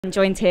I'm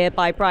joined here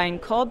by Brian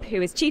Cobb,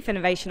 who is Chief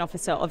Innovation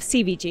Officer of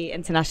CVG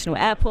International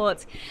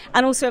Airport,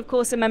 and also, of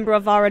course, a member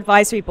of our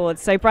advisory board.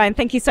 So, Brian,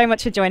 thank you so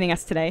much for joining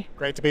us today.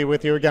 Great to be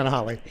with you again,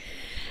 Holly.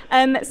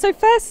 So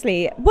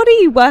firstly, what are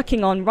you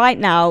working on right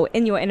now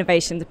in your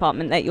innovation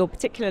department that you're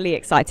particularly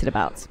excited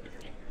about?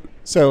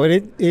 So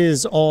it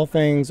is all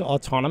things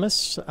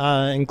autonomous,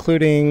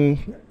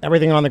 including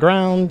everything on the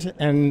ground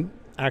and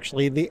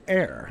actually the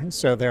air.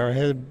 So there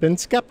have been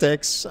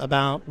skeptics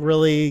about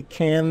really,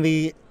 can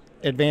the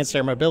advanced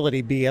air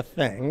mobility be a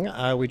thing?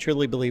 We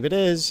truly believe it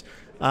is,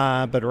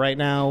 but right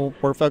now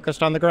we're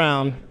focused on the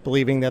ground,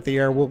 believing that the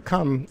air will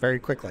come very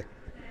quickly.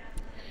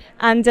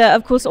 And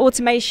of course,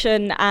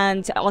 automation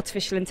and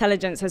artificial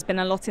intelligence has been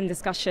a lot in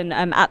discussion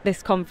at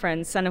this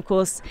conference. And of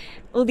course,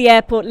 all the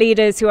airport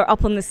leaders who are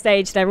up on the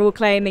stage, they're all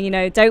claiming,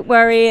 don't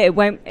worry, it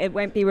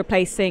won't be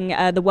replacing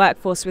the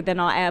workforce within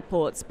our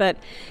airports. But,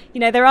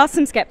 there are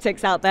some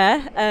skeptics out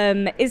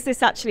there. Is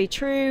this actually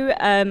true?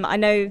 I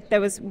know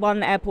there was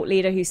one airport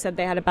leader who said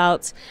they had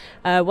about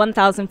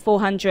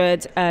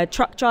 1,400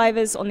 truck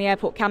drivers on the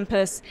airport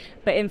campus,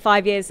 but in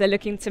 5 years they're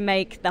looking to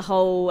make the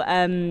whole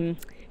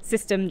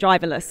system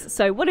driverless.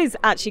 So what is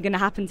actually going to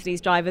happen to these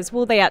drivers?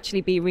 Will they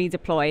actually be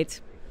redeployed?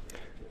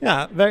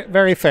 Yeah, very,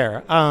 very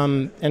fair.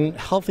 And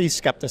healthy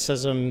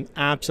skepticism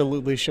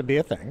absolutely should be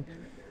a thing.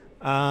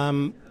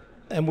 And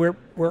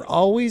we're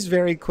always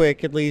very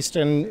quick, at least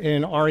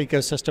in our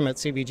ecosystem at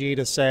CVG,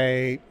 to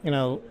say,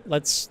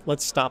 let's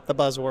stop the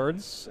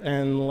buzzwords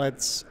and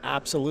let's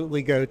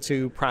absolutely go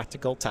to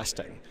practical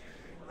testing.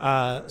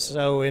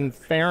 So in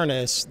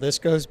fairness, this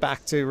goes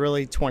back to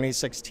really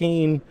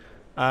 2016.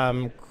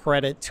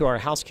 Credit to our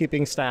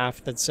housekeeping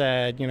staff that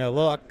said,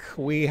 look,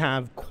 we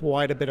have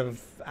quite a bit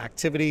of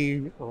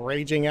activity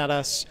raging at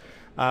us.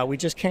 We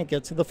just can't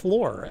get to the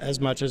floor as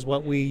much as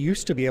what we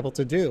used to be able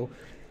to do.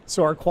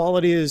 So our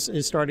quality is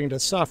starting to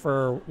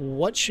suffer.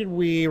 What should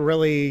we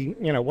really,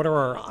 what are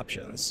our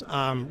options?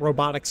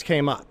 Robotics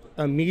came up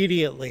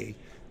immediately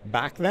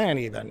back then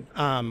even.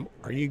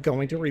 Are you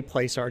going to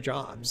replace our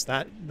jobs?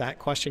 That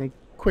question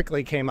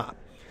quickly came up.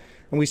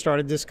 And we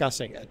started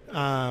discussing it.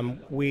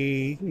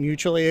 We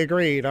mutually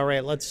agreed, all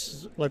right,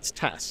 let's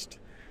test.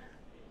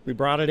 We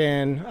brought it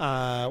in,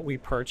 we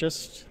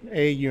purchased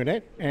a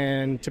unit,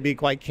 and to be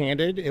quite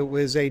candid, it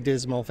was a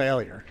dismal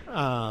failure.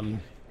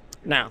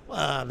 Now,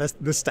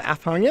 the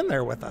staff hung in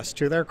there with us,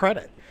 to their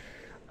credit.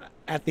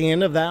 At the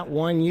end of that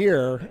 1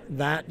 year,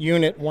 that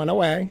unit went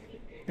away,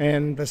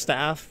 and the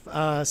staff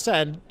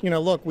said,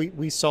 look,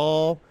 we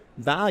saw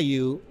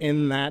value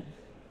in that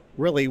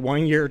really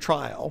 1 year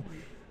trial.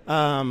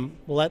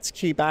 Let's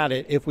keep at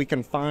it if we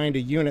can find a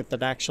unit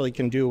that actually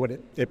can do what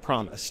it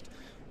promised.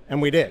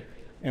 And we did.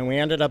 And we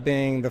ended up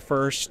being the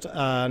first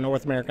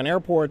North American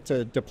airport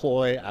to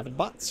deploy Avid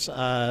bots.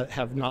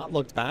 Have not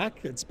looked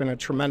back. It's been a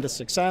tremendous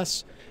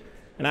success.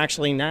 And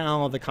actually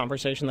now the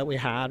conversation that we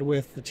had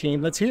with the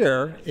team that's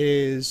here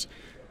is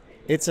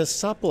it's a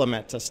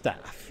supplement to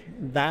staff.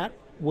 That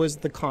was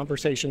the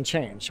conversation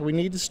change. So we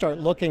need to start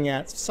looking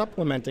at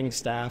supplementing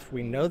staff.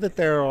 We know that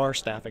there are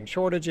staffing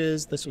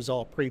shortages. This was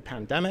all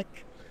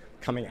pre-pandemic.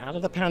 Coming out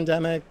of the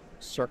pandemic,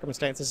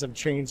 circumstances have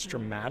changed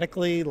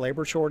dramatically,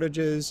 labor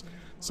shortages.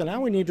 So now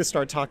we need to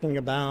start talking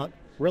about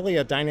really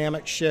a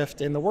dynamic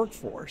shift in the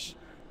workforce.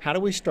 How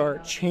do we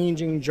start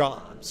changing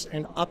jobs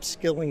and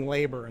upskilling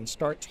labor and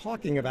start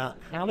talking about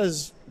how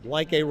does,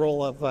 like a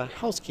role of a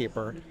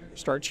housekeeper,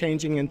 start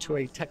changing into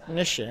a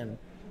technician,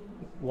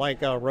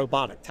 like a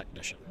robotic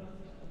technician.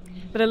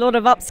 But a lot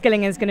of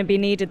upskilling is going to be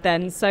needed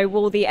then. So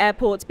will the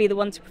airports be the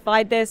one to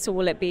provide this, or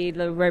will it be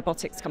the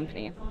robotics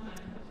company?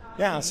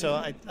 Yeah, so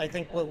I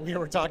think what we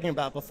were talking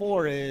about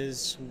before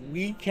is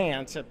we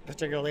can't,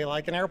 particularly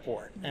like an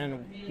airport.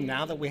 And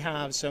now that we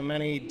have so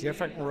many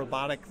different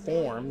robotic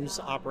forms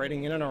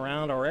operating in and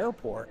around our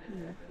airport,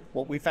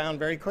 what we found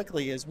very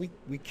quickly is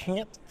we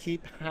can't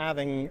keep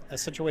having a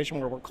situation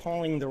where we're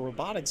calling the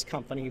robotics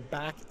company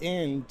back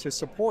in to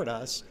support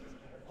us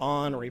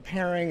on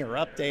repairing or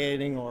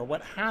updating or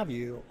what have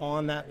you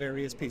on that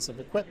various piece of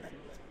equipment.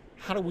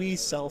 How do we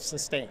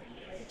self-sustain?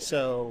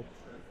 So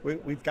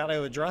we've got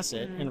to address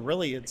it, and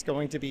really it's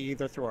going to be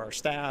either through our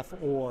staff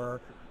or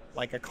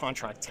like a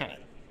contract tenant.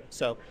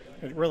 So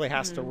it really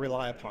has to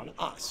rely upon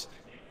us.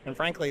 And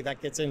frankly,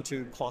 that gets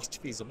into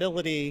cost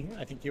feasibility.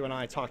 I think you and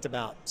I talked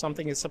about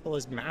something as simple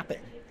as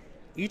mapping.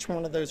 Each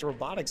one of those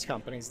robotics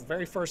companies, the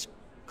very first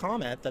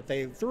comment that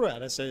they threw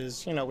at us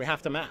is, we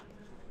have to map.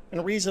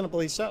 And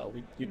reasonably so.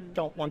 You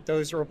don't want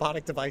those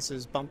robotic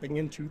devices bumping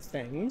into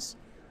things.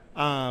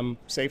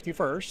 Safety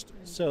first.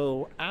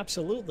 So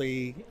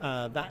absolutely,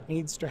 that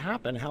needs to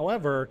happen.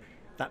 However,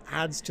 that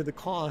adds to the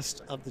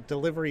cost of the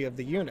delivery of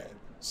the unit.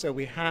 So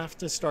we have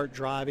to start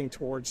driving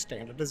towards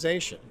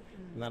standardization.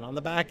 And then on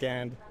the back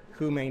end,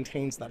 who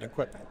maintains that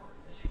equipment?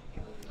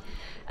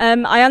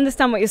 I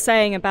understand what you're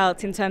saying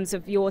about in terms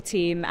of your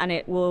team, and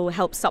it will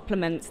help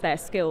supplement their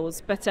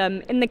skills. But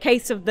in the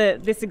case of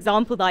this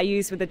example that I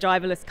used with the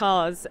driverless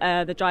cars,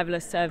 the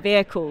driverless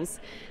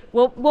vehicles,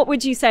 What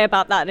would you say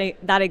about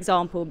that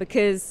example?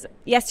 Because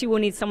yes, you will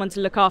need someone to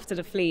look after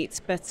the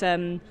fleet, but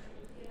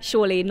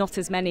surely not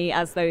as many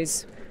as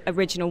those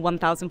original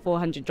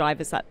 1,400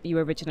 drivers that you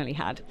originally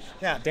had.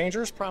 Yeah,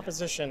 dangerous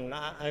proposition,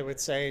 I would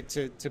say,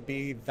 to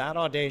be that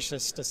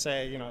audacious to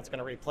say, it's going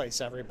to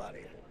replace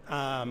everybody.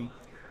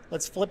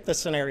 Let's flip the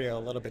scenario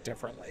a little bit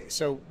differently.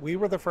 So we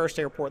were the first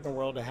airport in the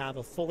world to have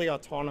a fully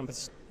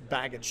autonomous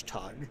baggage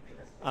tug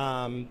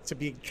to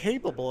be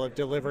capable of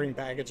delivering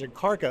baggage and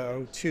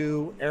cargo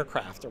to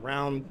aircraft,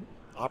 around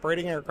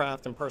operating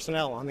aircraft and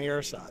personnel on the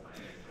air side.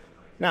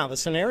 Now, the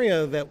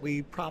scenario that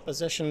we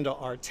proposition to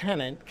our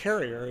tenant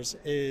carriers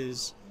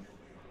is,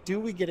 do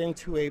we get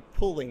into a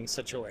pooling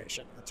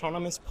situation,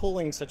 autonomous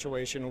pooling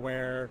situation,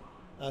 where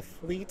a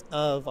fleet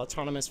of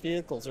autonomous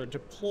vehicles are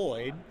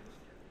deployed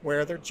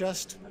where they're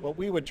just what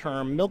we would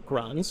term milk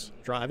runs,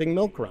 driving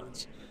milk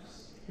runs?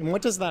 And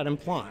what does that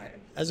imply?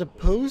 As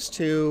opposed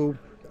to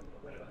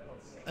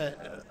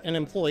an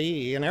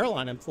employee, an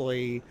airline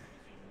employee,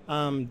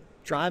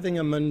 driving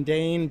a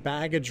mundane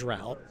baggage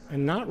route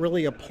and not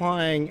really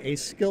applying a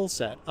skill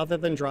set other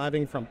than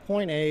driving from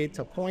point A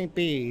to point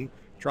B,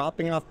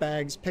 dropping off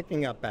bags,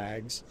 picking up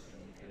bags,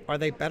 are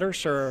they better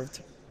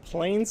served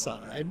plane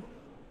side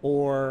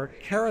or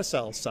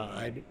carousel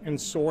side and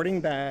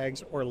sorting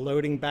bags or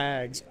loading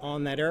bags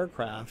on that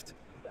aircraft,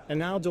 and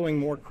now doing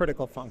more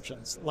critical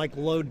functions like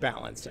load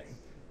balancing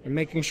and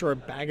making sure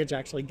baggage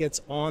actually gets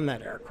on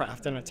that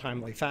aircraft in a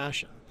timely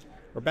fashion?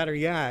 Or better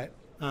yet,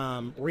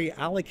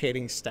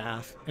 reallocating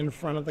staff in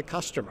front of the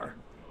customer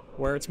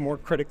where it's more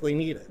critically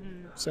needed.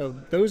 So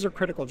those are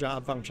critical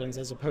job functions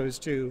as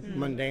opposed to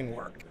mundane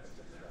work.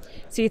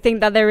 So you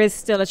think that there is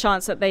still a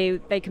chance that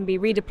they can be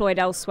redeployed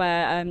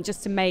elsewhere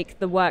just to make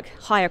the work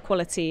higher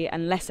quality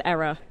and less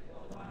error?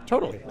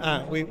 Totally.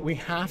 We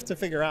have to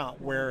figure out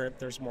where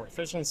there's more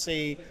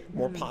efficiency,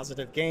 more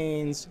positive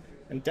gains,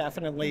 and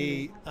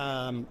definitely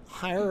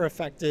higher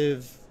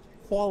effective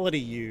quality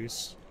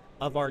use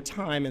of our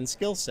time and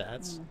skill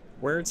sets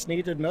where it's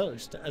needed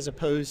most, as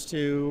opposed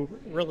to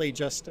really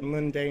just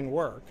mundane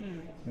work.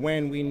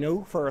 When we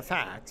know for a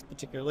fact,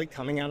 particularly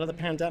coming out of the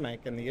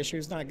pandemic and the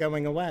issue's not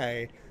going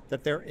away,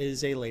 that there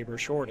is a labor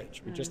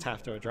shortage. We just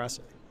have to address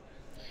it.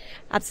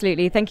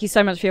 Absolutely. Thank you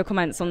so much for your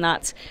comments on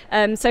that.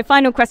 So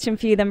final question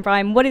for you then,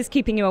 Brian. What is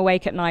keeping you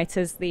awake at night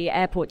as the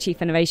Airport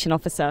Chief Innovation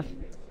Officer?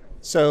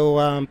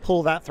 So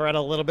pull that thread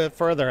a little bit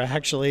further.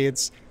 Actually,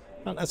 it's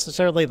not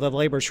necessarily the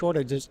labor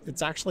shortage.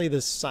 It's actually the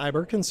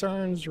cyber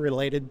concerns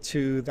related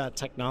to that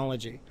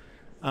technology.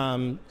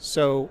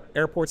 So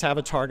airports have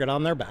a target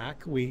on their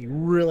back. We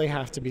really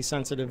have to be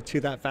sensitive to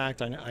that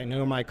fact. I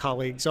know my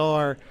colleagues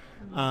are.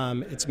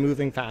 It's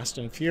moving fast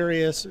and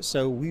furious.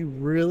 So we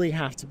really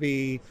have to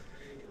be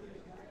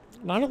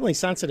not only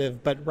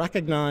sensitive, but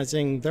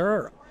recognizing there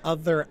are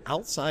other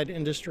outside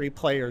industry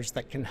players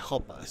that can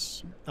help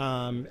us.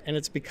 And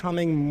it's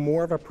becoming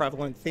more of a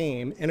prevalent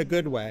theme in a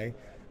good way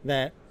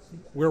that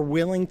we're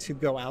willing to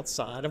go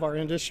outside of our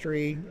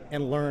industry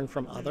and learn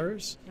from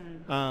others.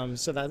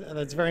 So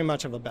that's very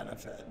much of a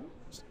benefit.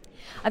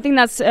 I think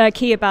that's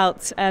key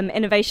about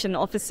innovation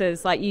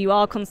officers. Like, you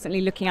are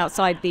constantly looking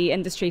outside the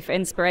industry for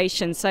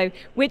inspiration. So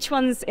which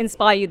ones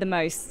inspire you the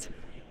most?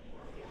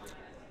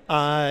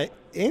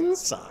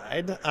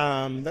 Inside,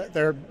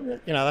 they're,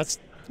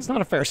 it's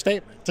not a fair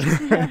statement.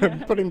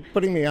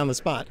 putting me on the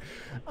spot.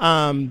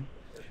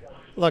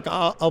 Look,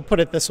 I'll put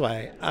it this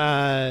way.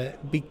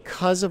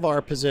 Because of our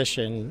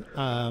position,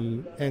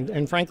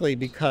 and frankly,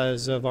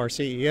 because of our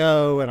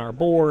CEO and our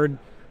board,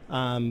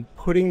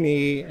 putting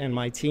me and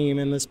my team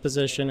in this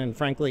position and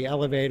frankly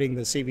elevating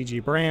the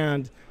CVG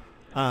brand,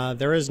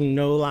 there is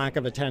no lack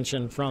of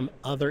attention from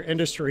other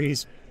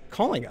industries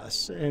calling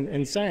us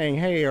and saying,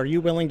 hey, are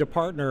you willing to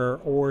partner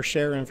or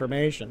share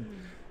information?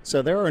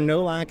 So there are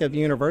no lack of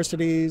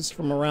universities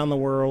from around the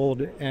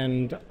world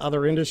and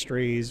other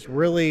industries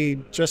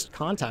really just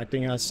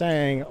contacting us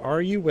saying,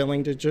 are you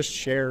willing to just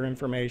share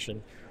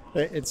information?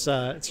 It's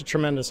a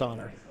tremendous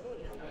honor.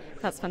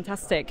 That's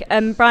fantastic.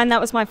 Brian,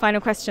 that was my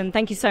final question.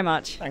 Thank you so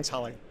much. Thanks,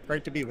 Holly.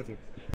 Great to be with you.